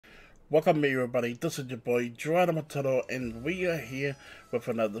Welcome everybody, this is your boy Dryder Mataroa and we are here with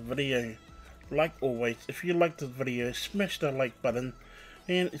another video. Like always, if you like this video, smash the like button,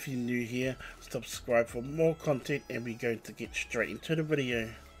 and if you're new here, subscribe for more content, and we're going to get straight into the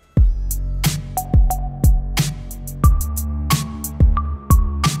video.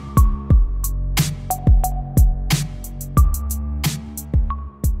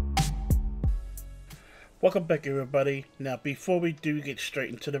 Welcome back everybody. Now before we do get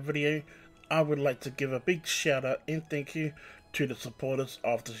straight into the video, I would like to give a big shout out and thank you to the supporters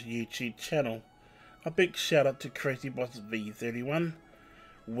of this YouTube channel. A big shout out to CrazyBoss V31,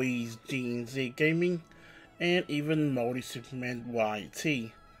 Weez GNZ Gaming, and even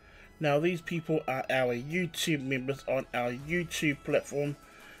MaoriSupermanYT. Now these people are our YouTube members on our YouTube platform,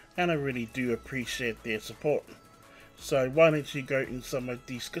 and I really do appreciate their support. So why don't you go in some of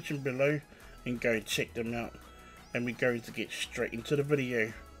the description below and go check them out, and we're going to get straight into the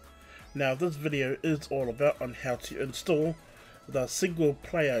video. Now this video is all about on how to install the single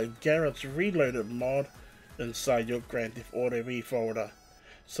player Garage Reloaded mod inside your Grand Theft Auto V folder.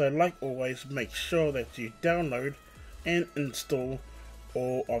 So like always, make sure that you download and install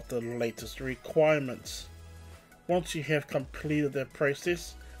all of the latest requirements. Once you have completed that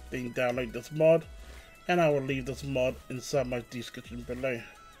process, then download this mod, and I will leave this mod inside my description below.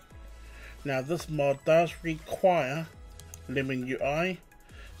 Now this mod does require Lemon UI,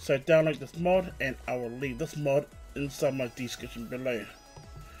 so download this mod and I will leave this mod inside my description below.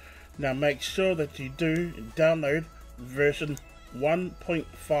 Now make sure that you do download version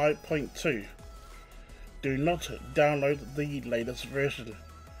 1.5.2. Do not download the latest version.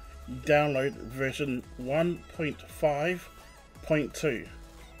 Download version 1.5.2.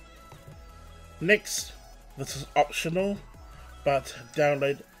 Next, this is optional, but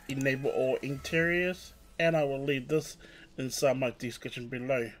download Enable all interiors, and I will leave this inside my description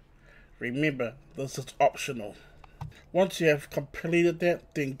below. Remember, this is optional. Once you have completed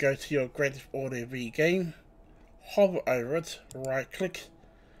that, then go to your Grand Theft Auto V game, hover over it, right click,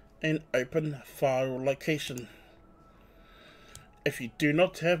 and open file location. If you do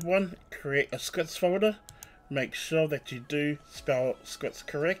not have one, create a scripts folder. Make sure that you do spell scripts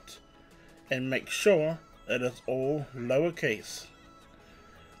correct, and make sure it is all lowercase.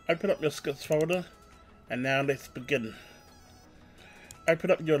 Open up your scripts folder, and now let's begin.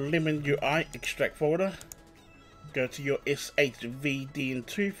 Open up your Lemon UI extract folder, go to your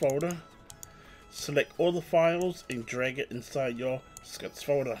SHVDN2 folder, select all the files and drag it inside your scripts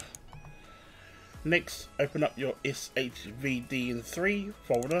folder. Next, open up your SHVDN3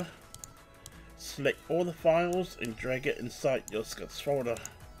 folder, select all the files and drag it inside your scripts folder.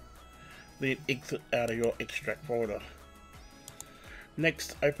 Then exit out of your extract folder.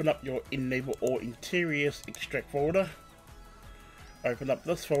 Next, open up your Enable All Interiors extract folder. Open up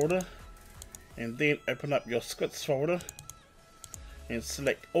this folder, and then open up your scripts folder, and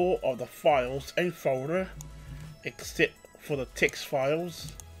select all of the files and folder except for the text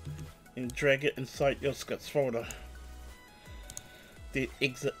files, and drag it inside your scripts folder. Then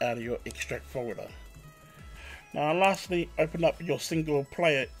exit out of your extract folder. Now lastly, open up your single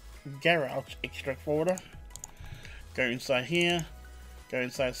player Garage extract folder. Go inside here. Go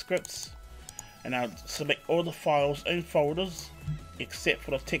inside scripts, and now select all the files and folders except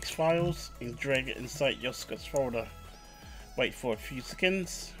for the text files and drag it inside your scripts folder. Wait for a few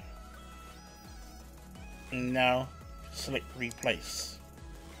seconds, and now select replace.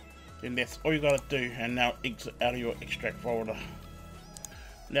 Then that's all you gotta do, and now exit out of your extract folder.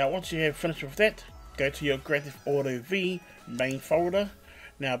 Now once you have finished with that, go to your Grand Theft Auto V main folder.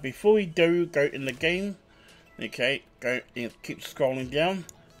 Now before we do go in the game, okay, go and keep scrolling down,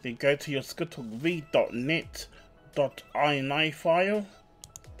 then go to your scriptv.net.ini file,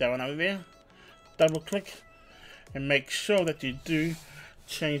 that one over there, double click, and make sure that you do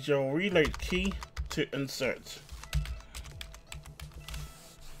change your reload key to insert.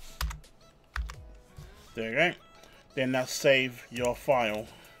 There you go. Then now save your file.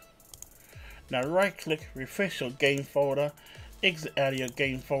 Now right click, refresh your game folder, exit out of your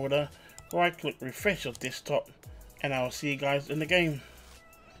game folder, right click, refresh your desktop, and I will see you guys in the game.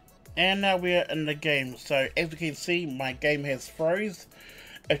 And now we are in the game. So as you can see, my game has froze.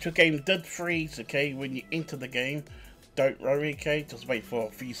 If your game did freeze, okay, when you enter the game, don't worry, okay, just wait for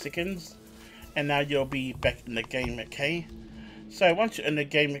a few seconds, and now you'll be back in the game, okay. So once you're in the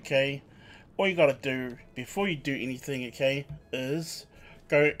game, okay, all you gotta do before you do anything, okay, is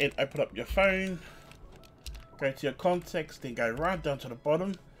go and open up your phone, go to your contacts, then go right down to the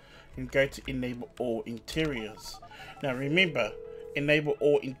bottom and go to Enable All Interiors. Now remember, Enable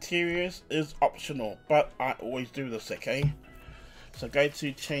All Interiors is optional, but I always do this, okay? So go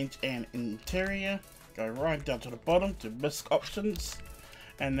to change an interior, go right down to the bottom to misc options,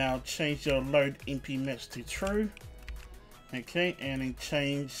 and now change your load MP match to true. Okay, and then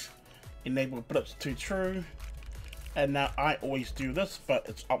change enable blips to true. And now I always do this, but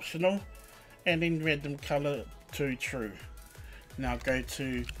it's optional. And then random color to true. Now go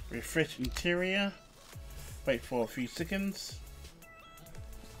to refresh interior, wait for a few seconds,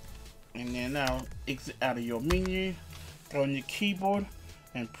 and then now exit out of your menu, go on your keyboard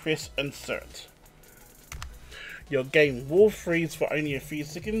and press insert. Your game will freeze for only a few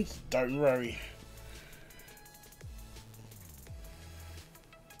seconds, don't worry.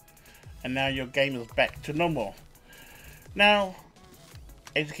 And now your game is back to normal. Now,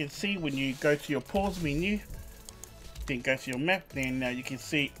 as you can see, when you go to your pause menu, then go to your map, then now you can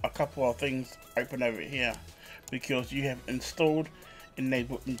see a couple of things open over here because you have installed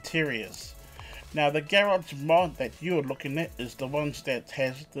enable interiors. Now the garage mod that you're looking at is the ones that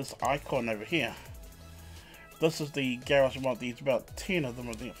has this icon over here. This is the garage mod. There's about 10 of them,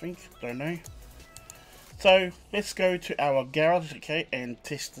 I think, don't know. So let's go to our garage, okay, and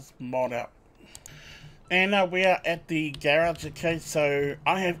test this mod out. And now we are at the garage, okay, so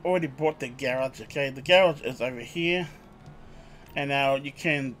I have already bought the garage, okay. The garage is over here. And now you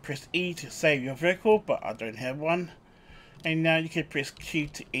can press E to save your vehicle, but I don't have one. And now you can press Q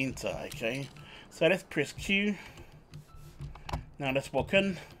to enter, okay. So let's press Q. Now let's walk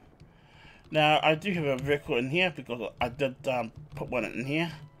in. Now I do have a vehicle in here because I did put one in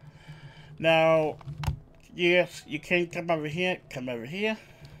here. Now, yes, you can come over here,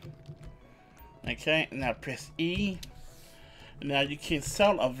 okay, now press E. Now you can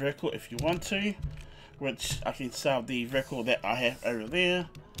sell a vehicle if you want to, which I can sell the vehicle that I have over there.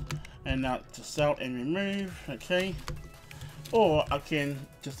 And now to sell and remove, okay. Or I can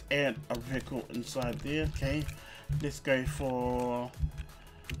just add a vehicle inside there, okay. Let's go for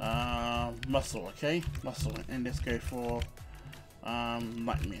muscle, okay, muscle, and let's go for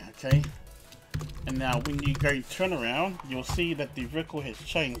nightmare, okay. And now when you go turn around, you'll see that the vehicle has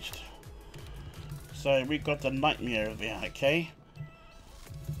changed. So we got the nightmare over there, okay.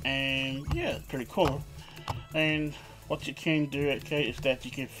 And yeah, pretty cool. And what you can do, okay, is that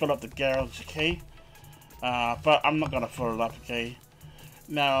you can fill up the garage, okay. But I'm not gonna fill it up, okay.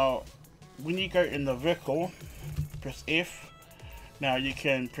 Now when you go in the vehicle, press F. Now you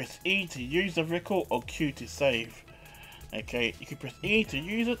can press E to use the vehicle or Q to save. Okay, you can press E to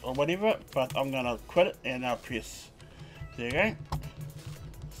use it or whatever, but I'm gonna quit it and I'll press, there you go,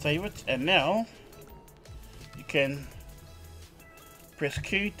 save it. And now you can press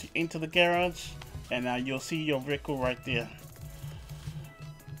Q to enter the garage, and now you'll see your vehicle right there.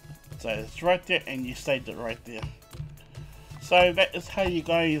 So it's right there and you saved it right there. So that is how you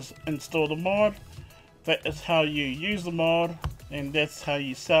guys install the mod, that is how you use the mod, and that's how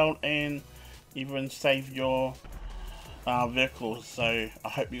you sell and even save your vehicles. So I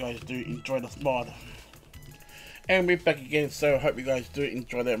hope you guys do enjoy this mod. And we're back again, so I hope you guys do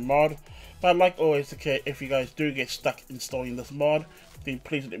enjoy that mod. But like always, okay, if you guys do get stuck installing this mod, then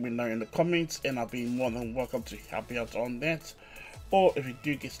please let me know in the comments and I'll be more than welcome to help you out on that. Or if you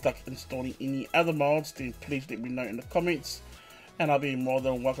do get stuck installing any other mods, then please let me know in the comments and I'll be more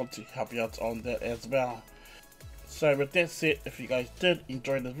than welcome to help you out on that as well. So with that said, if you guys did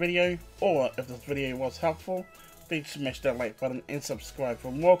enjoy this video, or if this video was helpful, please smash that like button and subscribe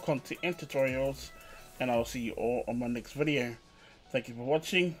for more content and tutorials, and I'll see you all on my next video. Thank you for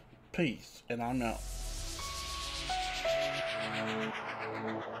watching, peace, and I'm out.